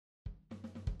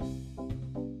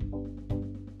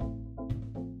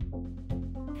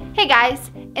Hey guys!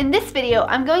 In this video,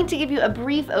 I'm going to give you a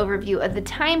brief overview of the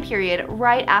time period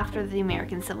right after the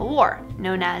American Civil War,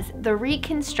 known as the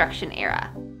Reconstruction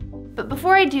Era. But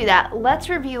before I do that, let's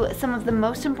review some of the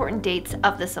most important dates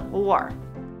of the Civil War.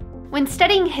 When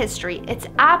studying history, it's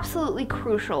absolutely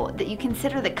crucial that you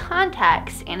consider the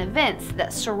context and events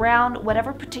that surround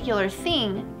whatever particular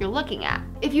thing you're looking at.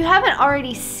 If you haven't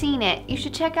already seen it, you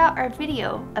should check out our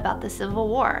video about the Civil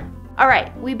War.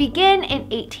 Alright, we begin in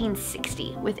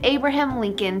 1860 with Abraham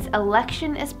Lincoln's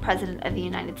election as President of the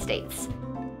United States.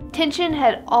 Tension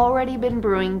had already been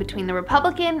brewing between the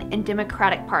Republican and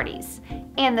Democratic parties,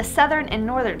 and the southern and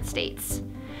northern states.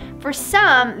 For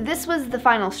some, this was the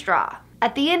final straw.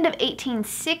 At the end of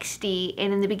 1860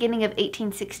 and in the beginning of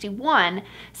 1861,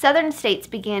 southern states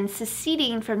began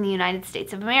seceding from the United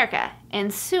States of America,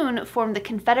 and soon formed the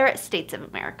Confederate States of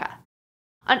America.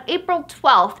 On April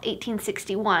 12,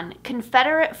 1861,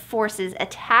 Confederate forces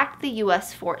attacked the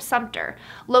U.S. Fort Sumter,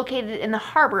 located in the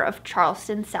harbor of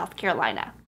Charleston, South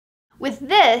Carolina. With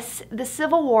this, the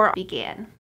Civil War began.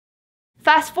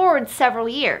 Fast forward several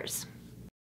years.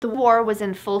 The war was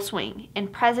in full swing,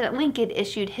 and President Lincoln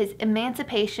issued his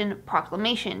Emancipation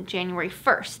Proclamation January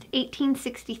 1,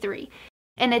 1863,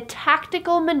 in a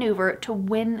tactical maneuver to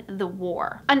win the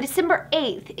war. On December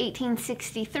 8,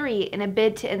 1863, in a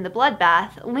bid to end the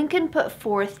bloodbath, Lincoln put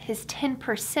forth his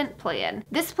 10% plan.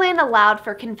 This plan allowed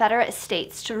for Confederate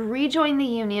states to rejoin the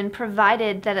Union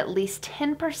provided that at least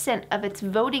 10% of its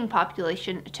voting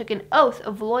population took an oath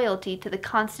of loyalty to the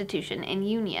Constitution and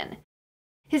Union.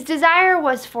 His desire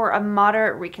was for a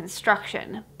moderate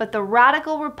Reconstruction, but the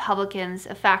radical Republicans,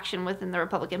 a faction within the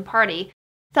Republican Party,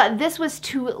 thought this was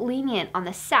too lenient on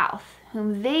the South,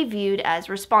 whom they viewed as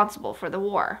responsible for the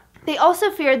war. They also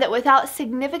feared that without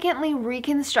significantly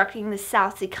reconstructing the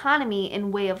South's economy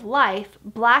and way of life,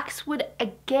 blacks would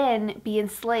again be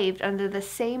enslaved under the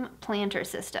same planter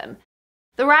system.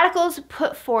 The radicals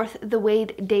put forth the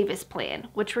Wade-Davis plan,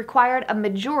 which required a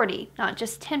majority, not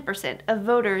just 10%, of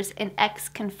voters in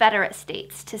ex-Confederate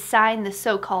states to sign the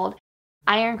so-called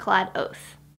Ironclad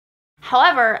Oath.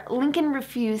 However, Lincoln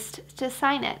refused to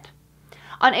sign it.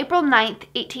 On April 9,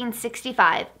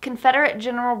 1865, Confederate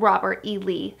General Robert E.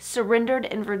 Lee surrendered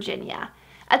in Virginia.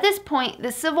 At this point,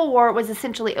 the Civil War was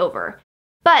essentially over.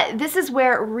 But this is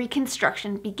where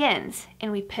Reconstruction begins,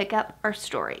 and we pick up our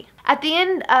story. At the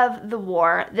end of the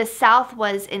war, the South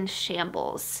was in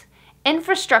shambles.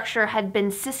 Infrastructure had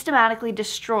been systematically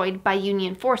destroyed by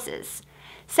Union forces.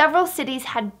 Several cities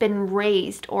had been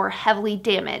razed or heavily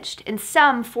damaged, and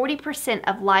some 40%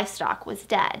 of livestock was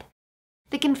dead.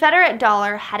 The Confederate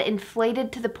dollar had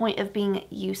inflated to the point of being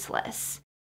useless.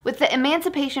 With the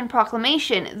Emancipation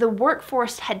Proclamation, the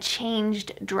workforce had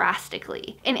changed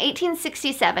drastically. In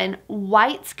 1867,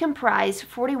 whites comprised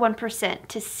 41%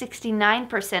 to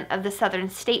 69% of the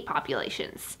southern state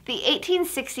populations. The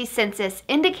 1860 census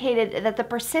indicated that the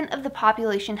percent of the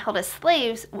population held as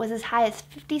slaves was as high as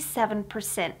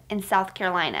 57% in South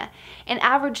Carolina, and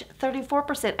averaged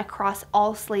 34% across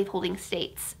all slaveholding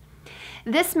states.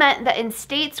 This meant that in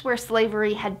states where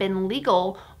slavery had been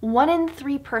legal, 1 in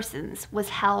 3 persons was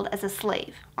held as a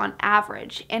slave, on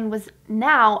average, and was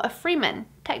now a freeman,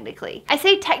 technically. I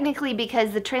say technically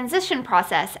because the transition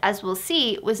process, as we'll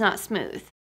see, was not smooth.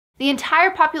 The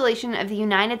entire population of the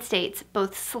United States,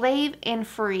 both slave and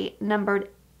free, numbered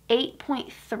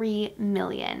 8.3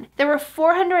 million. There were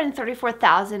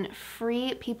 434,000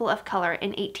 free people of color in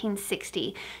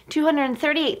 1860,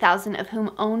 238,000 of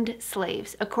whom owned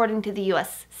slaves, according to the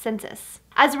U.S. Census.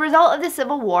 As a result of the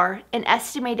Civil War, an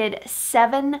estimated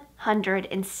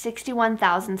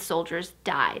 761,000 soldiers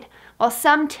died, while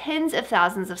some tens of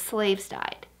thousands of slaves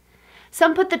died.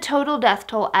 Some put the total death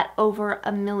toll at over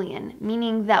 1 million,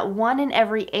 meaning that 1 in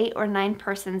every 8 or 9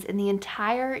 persons in the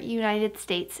entire United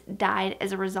States died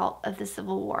as a result of the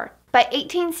Civil War. By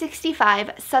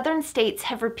 1865, Southern states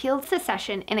have repealed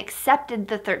secession and accepted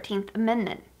the 13th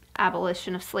Amendment,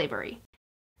 abolition of slavery.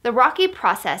 The rocky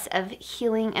process of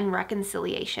healing and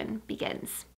reconciliation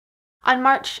begins. On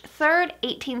March 3,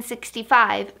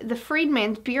 1865, the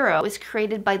Freedmen's Bureau was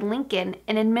created by Lincoln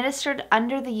and administered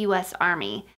under the U.S.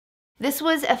 Army. This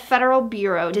was a federal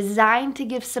bureau designed to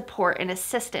give support and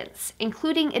assistance,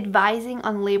 including advising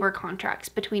on labor contracts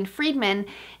between freedmen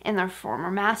and their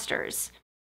former masters.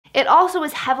 It also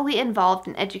was heavily involved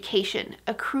in education,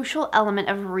 a crucial element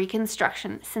of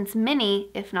Reconstruction since many,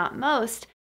 if not most,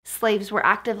 slaves were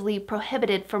actively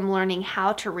prohibited from learning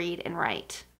how to read and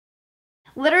write.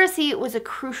 Literacy was a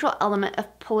crucial element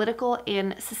of political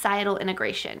and societal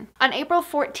integration. On April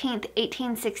 14,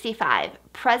 1865,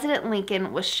 President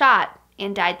Lincoln was shot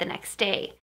and died the next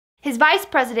day. His vice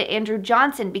president, Andrew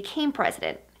Johnson, became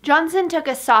president. Johnson took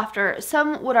a softer,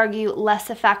 some would argue less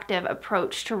effective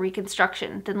approach to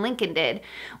Reconstruction than Lincoln did,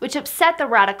 which upset the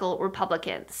radical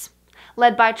Republicans.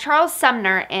 Led by Charles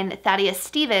Sumner and Thaddeus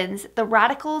Stevens, the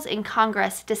radicals in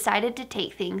Congress decided to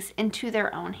take things into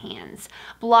their own hands,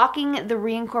 blocking the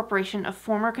reincorporation of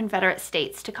former Confederate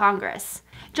states to Congress.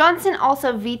 Johnson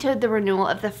also vetoed the renewal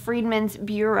of the Freedmen's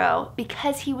Bureau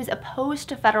because he was opposed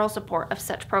to federal support of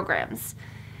such programs.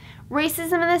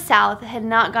 Racism in the South had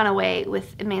not gone away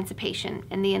with emancipation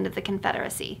and the end of the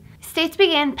Confederacy. States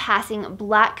began passing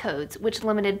black codes which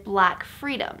limited black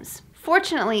freedoms.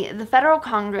 Fortunately, the federal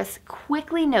Congress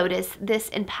quickly noticed this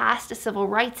and passed a civil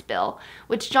rights bill,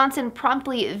 which Johnson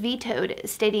promptly vetoed,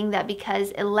 stating that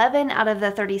because 11 out of the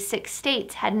 36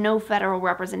 states had no federal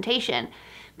representation,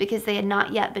 because they had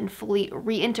not yet been fully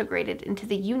reintegrated into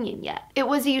the Union yet. It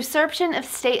was a usurpation of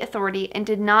state authority and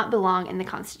did not belong in the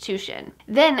Constitution.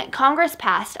 Then Congress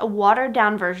passed a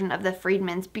watered-down version of the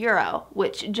Freedmen's Bureau,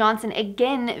 which Johnson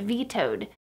again vetoed,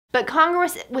 but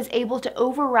Congress was able to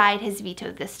override his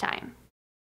veto this time.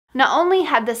 Not only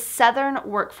had the Southern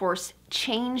workforce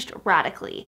changed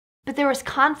radically, but there was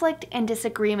conflict and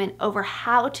disagreement over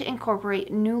how to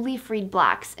incorporate newly freed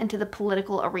blacks into the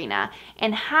political arena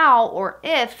and how or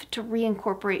if to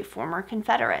reincorporate former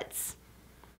Confederates.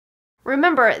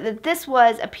 Remember that this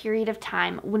was a period of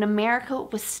time when America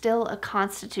was still a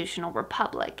constitutional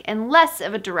republic and less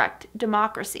of a direct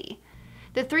democracy.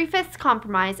 The Three-Fifths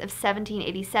Compromise of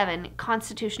 1787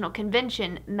 Constitutional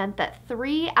Convention meant that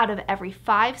 3 out of every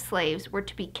 5 slaves were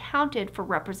to be counted for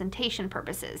representation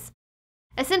purposes.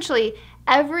 Essentially,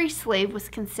 every slave was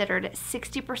considered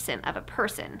 60% of a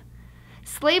person.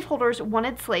 Slaveholders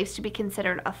wanted slaves to be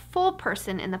considered a full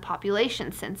person in the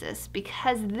population census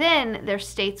because then their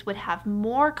states would have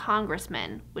more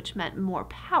congressmen, which meant more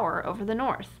power over the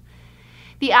North.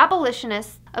 The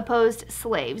abolitionists opposed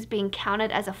slaves being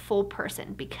counted as a full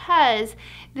person because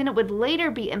then it would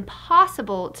later be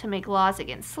impossible to make laws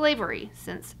against slavery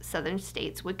since Southern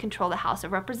states would control the House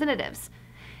of Representatives.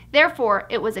 Therefore,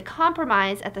 it was a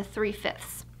compromise at the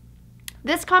 3/5.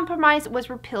 This compromise was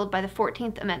repealed by the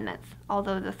 14th Amendment,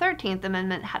 although the 13th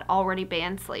Amendment had already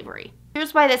banned slavery.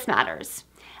 Here's why this matters.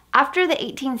 After the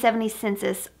 1870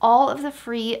 census, all of the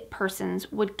free persons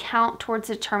would count towards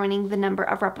determining the number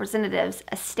of representatives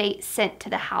a state sent to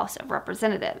the House of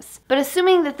Representatives. But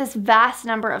assuming that this vast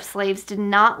number of slaves did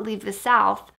not leave the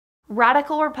South,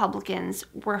 radical Republicans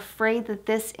were afraid that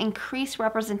this increased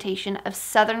representation of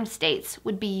Southern states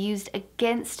would be used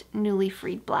against newly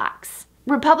freed blacks.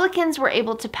 Republicans were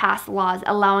able to pass laws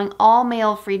allowing all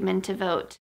male freedmen to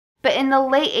vote, but in the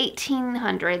late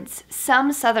 1800s,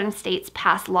 some Southern states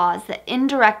passed laws that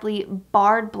indirectly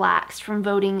barred blacks from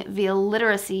voting via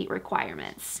literacy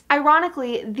requirements.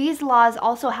 Ironically, these laws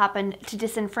also happened to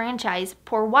disenfranchise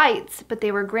poor whites, but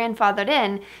they were grandfathered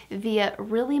in via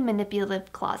really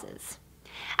manipulative clauses.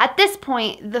 At this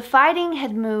point, the fighting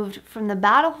had moved from the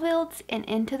battlefields and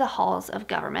into the halls of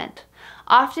government,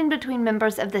 often between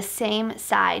members of the same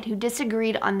side who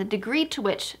disagreed on the degree to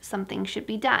which something should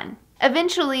be done.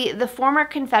 Eventually, the former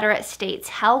Confederate states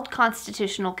held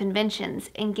constitutional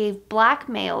conventions and gave black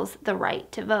males the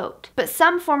right to vote. But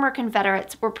some former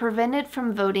Confederates were prevented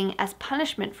from voting as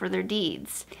punishment for their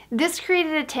deeds. This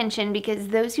created a tension because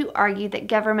those who argued that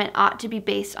government ought to be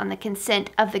based on the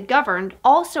consent of the governed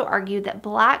also argued that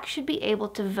blacks should be able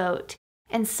to vote,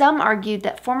 and some argued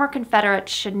that former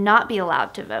Confederates should not be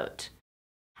allowed to vote.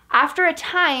 After a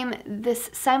time, this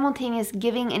simultaneous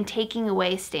giving and taking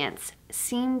away stance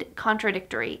seemed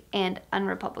contradictory and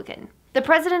unrepublican. The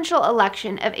presidential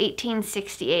election of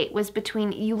 1868 was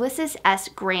between Ulysses S.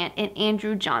 Grant and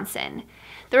Andrew Johnson.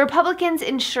 The Republicans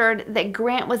ensured that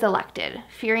Grant was elected,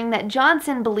 fearing that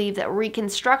Johnson believed that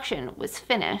Reconstruction was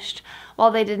finished,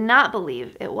 while they did not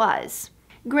believe it was.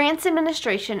 Grant's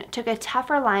administration took a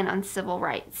tougher line on civil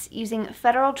rights, using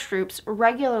federal troops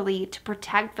regularly to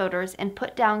protect voters and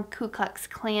put down Ku Klux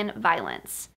Klan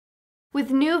violence.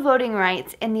 With new voting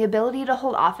rights and the ability to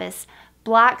hold office,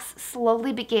 blacks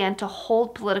slowly began to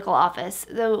hold political office,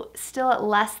 though still at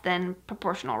less than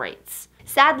proportional rates.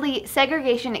 Sadly,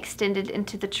 segregation extended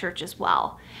into the church as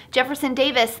well. Jefferson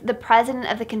Davis, the president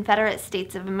of the Confederate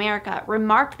States of America,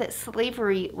 remarked that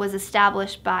slavery was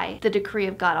established by the decree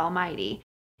of God Almighty.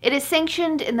 It is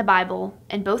sanctioned in the Bible,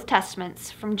 in both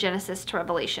Testaments, from Genesis to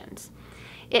Revelations.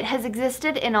 It has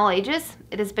existed in all ages.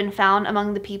 It has been found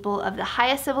among the people of the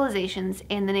highest civilizations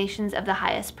and the nations of the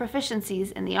highest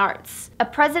proficiencies in the arts. A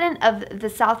president of the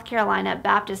South Carolina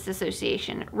Baptist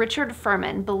Association, Richard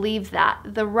Furman, believed that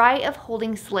the right of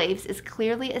holding slaves is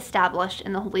clearly established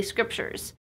in the Holy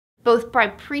Scriptures, both by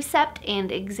precept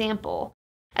and example.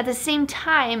 At the same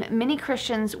time, many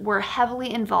Christians were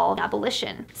heavily involved in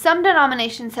abolition. Some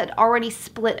denominations had already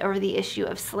split over the issue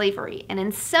of slavery, and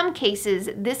in some cases,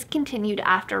 this continued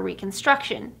after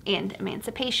Reconstruction and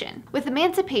emancipation. With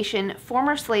emancipation,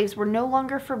 former slaves were no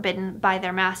longer forbidden by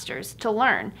their masters to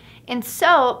learn, and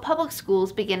so public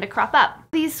schools began to crop up.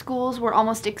 These schools were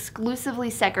almost exclusively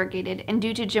segregated, and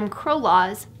due to Jim Crow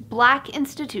laws, Black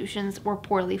institutions were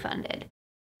poorly funded.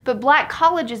 But Black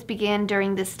colleges began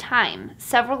during this time,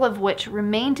 several of which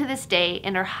remain to this day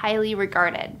and are highly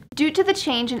regarded. Due to the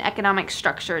change in economic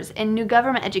structures and new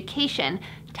government education,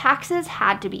 taxes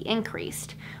had to be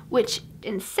increased, which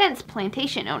incensed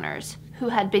plantation owners, who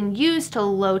had been used to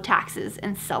low taxes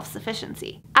and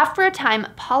self-sufficiency. After a time,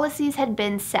 policies had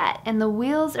been set and the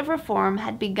wheels of reform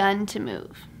had begun to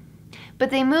move. But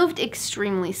they moved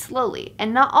extremely slowly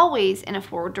and not always in a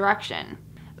forward direction.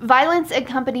 Violence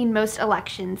accompanied most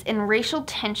elections, and racial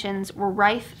tensions were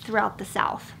rife throughout the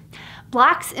South.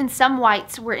 Blacks and some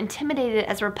whites were intimidated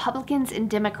as Republicans and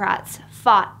Democrats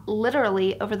fought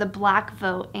literally over the Black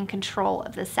vote and control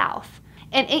of the South.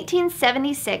 In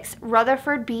 1876,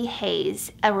 Rutherford B.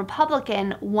 Hayes, a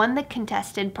Republican, won the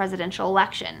contested presidential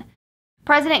election.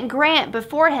 President Grant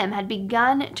before him had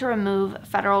begun to remove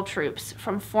federal troops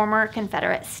from former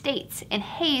Confederate states, and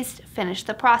Hayes finished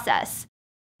the process.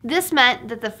 This meant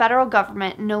that the federal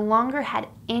government no longer had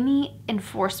any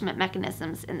enforcement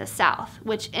mechanisms in the South,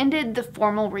 which ended the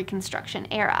formal Reconstruction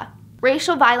era.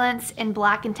 Racial violence and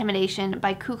Black intimidation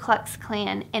by Ku Klux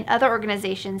Klan and other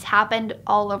organizations happened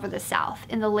all over the South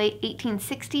in the late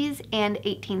 1860s and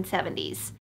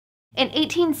 1870s. In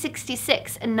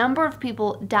 1866, a number of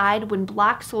people died when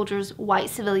Black soldiers,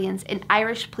 white civilians, and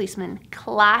Irish policemen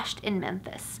clashed in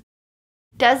Memphis.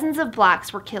 Dozens of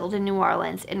Blacks were killed in New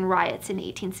Orleans in riots in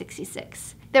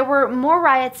 1866. There were more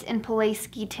riots in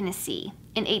Pulaski, Tennessee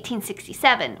in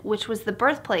 1867, which was the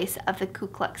birthplace of the Ku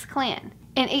Klux Klan.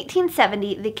 In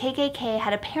 1870, the KKK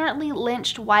had apparently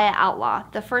lynched Wyatt Outlaw,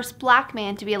 the first Black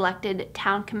man to be elected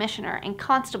town commissioner and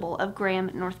constable of Graham,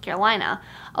 North Carolina,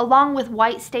 along with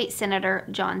white state senator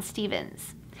John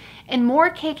Stevens. And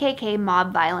more KKK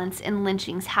mob violence and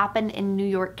lynchings happened in New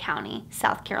York County,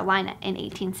 South Carolina in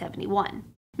 1871.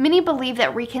 Many believe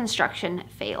that Reconstruction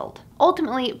failed.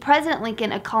 Ultimately, President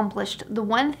Lincoln accomplished the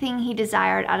one thing he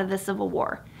desired out of the Civil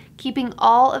War, keeping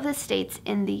all of the states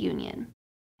in the Union.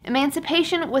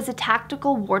 Emancipation was a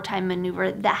tactical wartime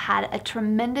maneuver that had a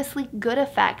tremendously good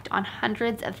effect on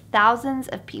hundreds of thousands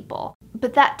of people.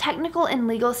 But that technical and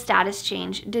legal status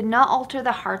change did not alter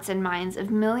the hearts and minds of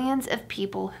millions of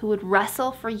people who would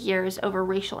wrestle for years over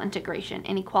racial integration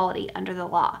and equality under the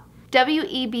law.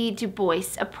 W.E.B. Du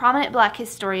Bois, a prominent Black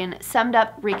historian, summed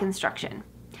up Reconstruction.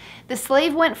 The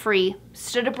slave went free,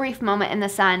 stood a brief moment in the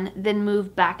sun, then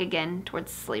moved back again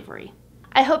towards slavery.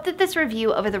 I hope that this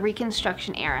review over the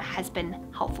Reconstruction era has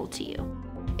been helpful to you.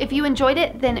 If you enjoyed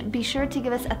it, then be sure to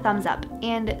give us a thumbs up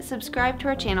and subscribe to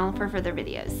our channel for further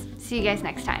videos. See you guys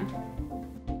next time.